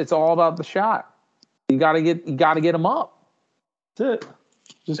the shot. You got to get them up. That's it.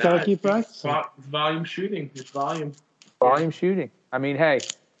 Just got to keep practicing. Volume shooting. It's volume. Volume shooting. I mean, hey,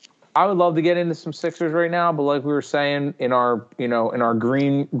 I would love to get into some Sixers right now, but like we were saying in our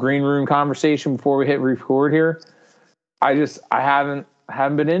green room conversation before we hit record here, I haven't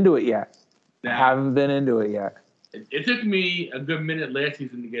been into it yet. Nah. I haven't been into it yet. It took me a good minute last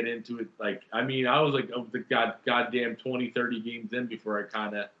season to get into it. I was the goddamn 20, 30 games in before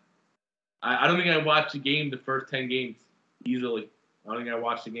I don't think I watched the game the first 10 games easily. I don't think I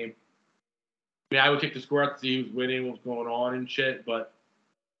watched the game. I would check the score out to see who's winning, what's going on and shit,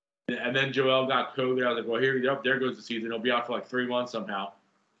 and then Joel got COVID. I was like, well, there goes the season. He'll be out for 3 months somehow.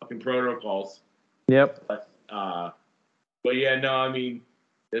 Fucking protocols. Yep. But yeah, no,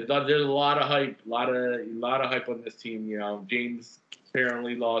 there's a lot of hype, a lot of hype on this team. James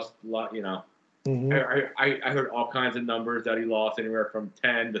apparently lost a lot. Mm-hmm. I heard all kinds of numbers that he lost, anywhere from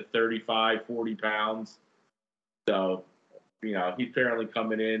 10 to 35, 40 pounds. So, he's apparently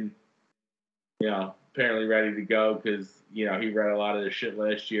coming in, apparently ready to go because, he read a lot of this shit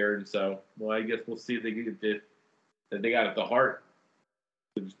last year. And so, I guess we'll see if they get it. That they got it the heart.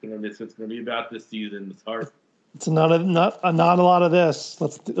 It's going to be about this season. It's hard. It's not a lot of this.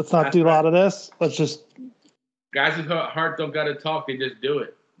 Let's not do a lot of this. Let's just guys with heart don't got to talk. They just do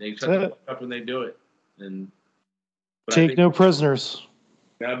it. They shut the fuck up when they do it. Take no prisoners.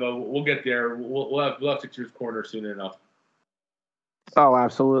 Yeah, but we'll get there. We'll have Sixers corner soon enough. Oh,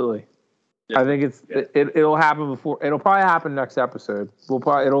 absolutely. Yeah. I think it'll happen before. It'll probably happen next episode. We'll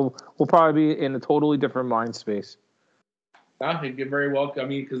probably be in a totally different mind space. You're very welcome.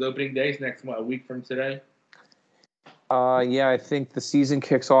 Because opening day is a week from today. Yeah, I think the season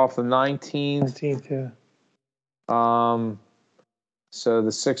kicks off the 19th. 19th, yeah. So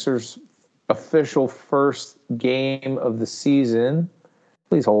the Sixers' official first game of the season.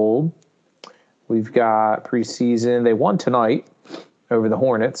 Please hold. We've got preseason. They won tonight over the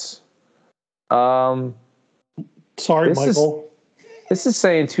Hornets. Sorry, Michael. This is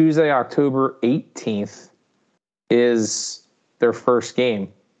saying Tuesday, October 18th is their first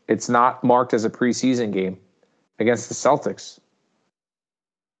game. It's not marked as a preseason game against the Celtics.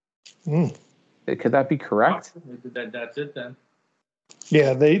 Could that be correct? That's it then.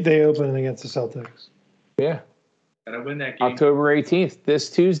 Yeah, they open against the Celtics. Yeah. Gotta win that game. October 18th, this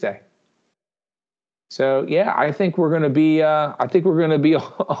Tuesday. So yeah, I think we're gonna be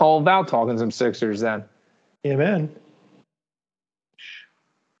all about talking some Sixers then. Yeah, man.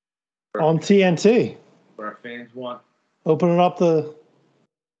 On TNT. What our fans want. Open it up.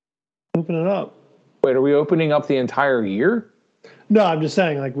 Wait, are we opening up the entire year? No, I'm just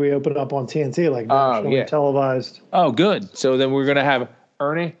saying, we open up on TNT, nationally televised. Oh, good. So then we're gonna have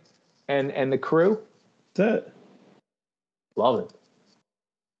Ernie and the crew. That's it. Love it.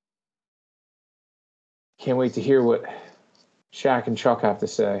 Can't wait to hear what Shaq and Chuck have to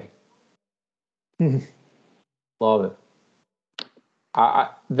say. Love it.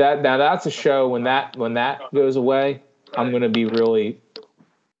 That's a show when that goes away, I'm going to be really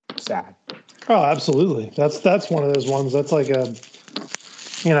sad. Oh, absolutely. That's one of those ones. That's like that's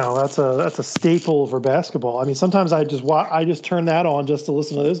a staple for basketball. I mean, sometimes I just turn that on just to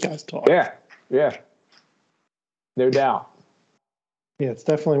listen to those guys talk. Yeah. No doubt. Yeah, it's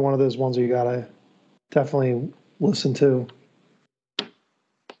definitely one of those ones you gotta definitely listen to.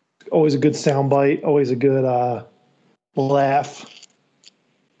 Always a good soundbite. Always a good laugh.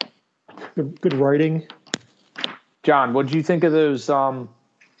 Good writing. John, what'd you think of those?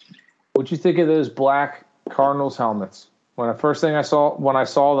 What'd you think of those black Cardinals helmets? When I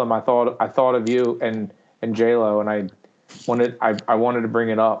saw them, I thought of you and J-Lo, and I wanted to bring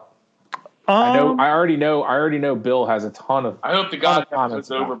it up. I already know Bill has a ton of. I hope to God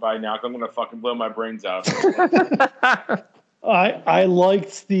it's over by now, because I'm gonna fucking blow my brains out. I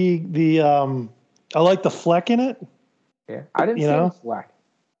liked I liked the fleck in it. Yeah, I didn't see the fleck.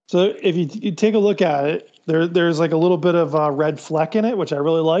 So if you take a look at it, there's like a little bit of red fleck in it, which I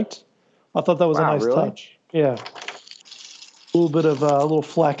really liked. I thought that was a nice touch. Yeah, a little bit of a little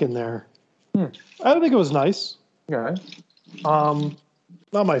fleck in there. I don't think it was nice. Okay.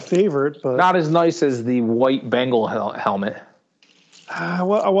 Not my favorite, but not as nice as the white Bengal helmet. I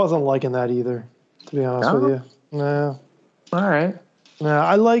wasn't liking that either, to be honest with you. No. All right. No,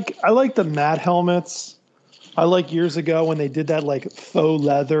 I like the matte helmets. I like years ago when they did that like faux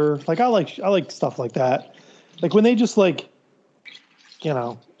leather. Like I like stuff like that. Like when they just like,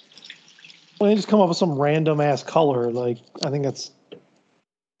 when they just come up with some random ass color. Like I think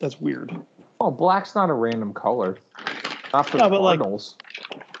that's weird. Oh, black's not a random color. Not for the Cardinals.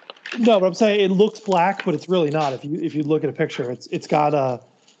 No, but I'm saying it looks black, but it's really not. If you look at a picture, it's got I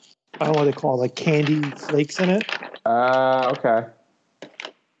don't know what they call it, like candy flakes in it. Okay.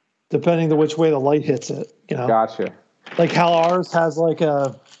 Depending on which way the light hits it, Gotcha. Like how ours has I don't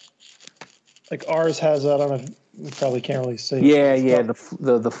know, you probably can't really see. Yeah,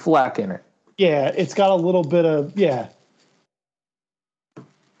 the fleck in it. Yeah, it's got a little bit of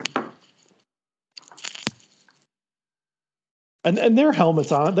And their helmets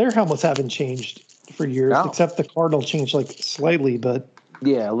haven't changed for years, except the Cardinal changed like slightly, but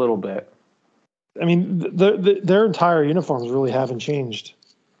yeah, a little bit. I mean, their entire uniforms really haven't changed.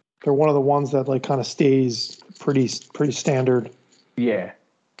 They're one of the ones that like kind of stays pretty standard. Yeah.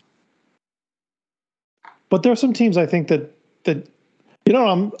 But there's some teams I think that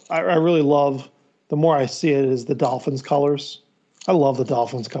I really love. The more I see it is the Dolphins colors. I love the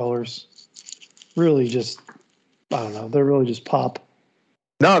Dolphins colors. Really, just I don't know. They really just pop.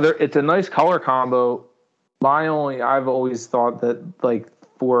 No, it's a nice color combo. I've always thought that like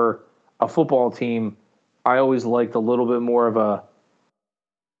for a football team, I always liked a little bit more of a,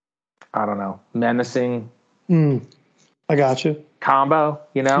 I don't know, menacing. I got you. Combo,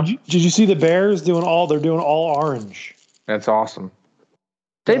 Did you see the Bears they're doing all orange? That's awesome.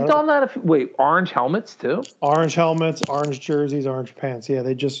 They've done that. Orange helmets too? Orange helmets, orange jerseys, orange pants. Yeah,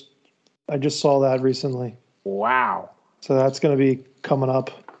 I just saw that recently. Wow. So that's going to be coming up.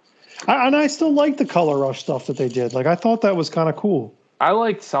 And I still like the color rush stuff that they did. Like I thought that was kind of cool. I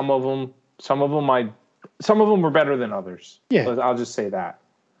liked some of them. Some of them were better than others. Yeah. I'll just say that.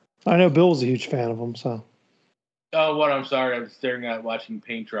 I know Bill's a huge fan of them, so. Oh, what? I'm sorry. I'm staring at watching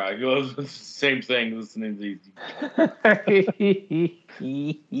paint dry. It was the same thing listening to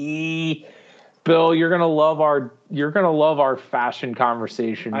these. Bill, you're gonna love our fashion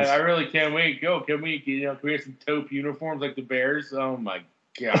conversations. I really can't wait. Can we have some taupe uniforms like the Bears? Oh my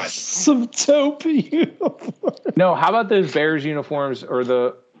god, some taupe uniforms. No, how about those Bears uniforms or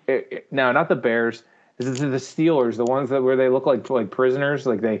no, not the Bears. This is the Steelers, the ones where they look like prisoners,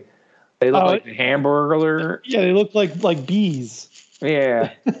 like they look like the Hamburglar. Yeah, they look like bees.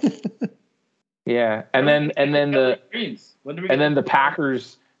 Yeah, yeah, and then the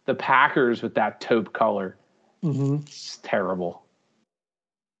Packers. The Packers with that taupe color. Mm-hmm. It's terrible.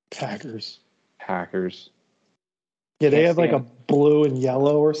 Packers. Yeah, they have like a blue and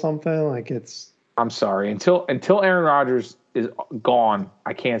yellow or something. Like it's. I'm sorry. Until Aaron Rodgers is gone,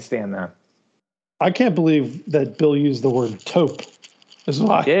 I can't stand that. I can't believe that Bill used the word taupe.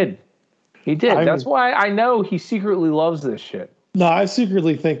 He did. That's why I know he secretly loves this shit. No, I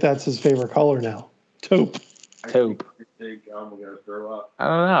secretly think that's his favorite color now. Taupe. I'm gonna throw up. I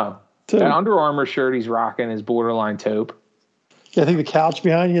don't know. That Under Armour shirt he's rocking is borderline taupe. Yeah, I think the couch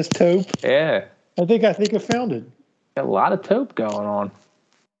behind you is taupe. Yeah. I think I found it. Got a lot of taupe going on.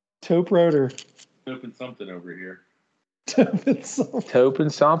 Taupe rotor. Taupe and something over here. Taupe and something. Taupe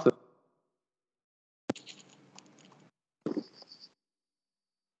and something.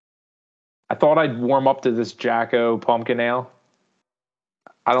 I thought I'd warm up to this Jacko pumpkin ale.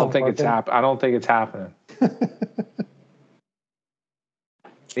 I don't think it's happening.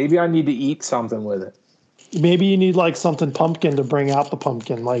 Maybe I need to eat something with it. Maybe you need like something pumpkin to bring out the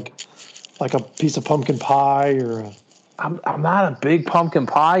pumpkin, like a piece of pumpkin pie or. I'm not a big pumpkin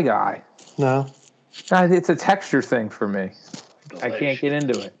pie guy. No. It's a texture thing for me. Delicious. I can't get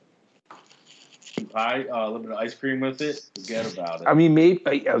into it. Pie, a little bit of ice cream with it. Forget about it. I mean,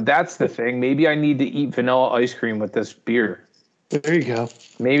 maybe that's the thing. Maybe I need to eat vanilla ice cream with this beer. There you go.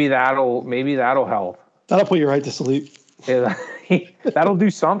 Maybe that'll help. That'll put you right to sleep. Yeah, that'll do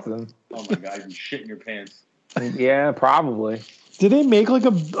something. Oh my god, you shit in your pants. Yeah, probably. Did they make like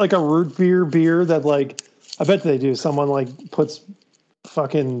a root beer that like I bet they do. Someone like puts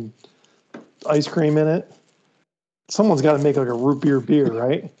fucking ice cream in it. Someone's got to make like a root beer,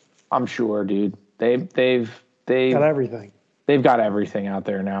 right? I'm sure, dude. They've got everything. They've got everything out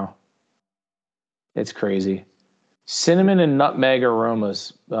there now. It's crazy. Cinnamon and nutmeg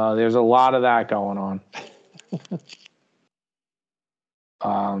aromas. There's a lot of that going on.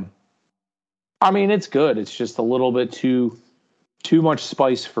 I mean, it's good. It's just a little bit too much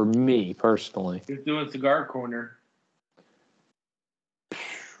spice for me personally. You're doing cigar corner.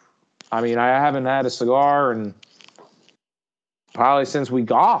 I mean, I haven't had a cigar and probably since we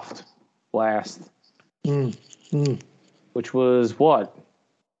golfed last, which was what?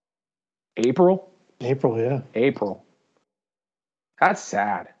 April, yeah. April. That's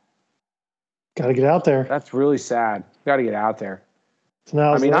sad. Got to get out there. That's really sad. Got to get out there. So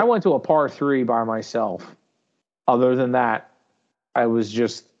now I went to a par 3 by myself. Other than that, I was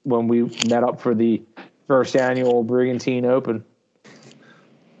just when we met up for the first annual Brigantine Open.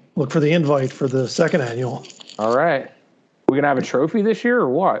 Look for the invite for the second annual. All right. We're going to have a trophy this year or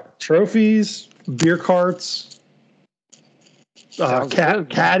what? Trophies, beer carts, caddies. We're going to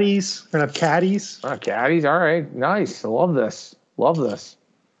have caddies. Caddies. All right. Nice. I love this.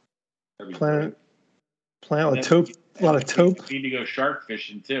 Plant a taupe. A lot of taupe. We need to go shark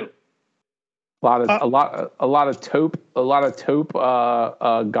fishing too. A lot of taupe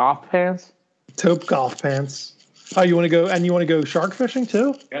golf pants. Taupe golf pants. Oh, you want to go shark fishing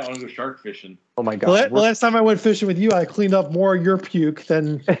too? Yeah, I want to go shark fishing. Oh my god! The last time I went fishing with you, I cleaned up more of your puke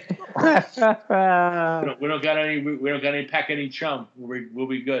than. we don't got any pack any chum. We'll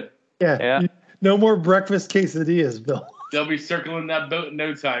be good. Yeah. No more breakfast quesadillas, Bill. They'll be circling that boat in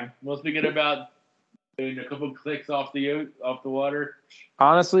no time. Once we get about a couple clicks off the water.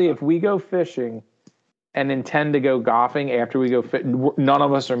 Honestly, if we go fishing and intend to go golfing after we go none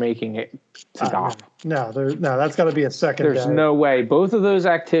of us are making it to golf. No, that's got to be a second. There's no way. Both of those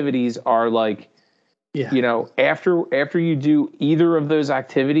activities are like, yeah. You know, after you do either of those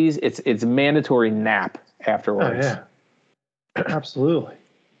activities, it's mandatory nap afterwards. Oh, yeah. Absolutely.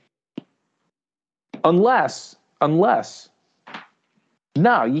 Unless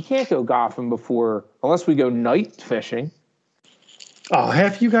no, you can't go golfing unless we go night fishing. Oh,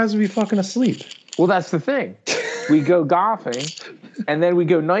 half you guys would be fucking asleep. Well, that's the thing. We go golfing, and then we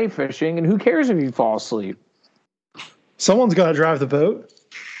go night fishing, and who cares if you fall asleep? Someone's got to drive the boat.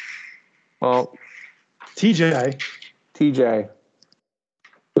 Well, TJ.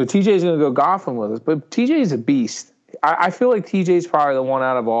 But TJ's going to go golfing with us. But TJ's a beast. I feel like TJ's probably the one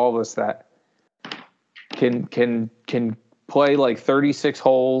out of all of us that can play like 36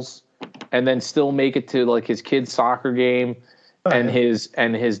 holes and then still make it to like his kid's soccer game and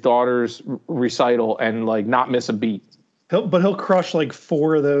his daughter's recital and like not miss a beat. He'll crush like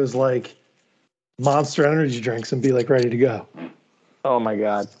 4 of those like Monster Energy drinks and be like ready to go. Oh my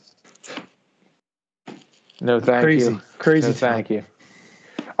god! No, thank you. Crazy. No, thank you.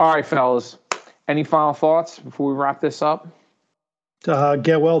 All right, fellas. Any final thoughts before we wrap this up?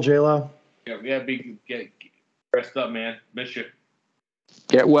 Get well, J-Lo. Yeah, get rest up, man. Miss you.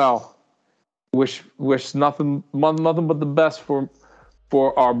 Get well. Wish nothing but the best for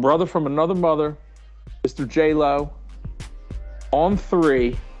our brother from another mother, Mr. J-Lo. On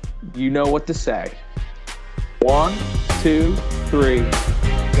 3, you know what to say. 1, 2, 3.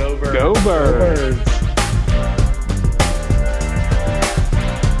 Go Birds. Go Birds.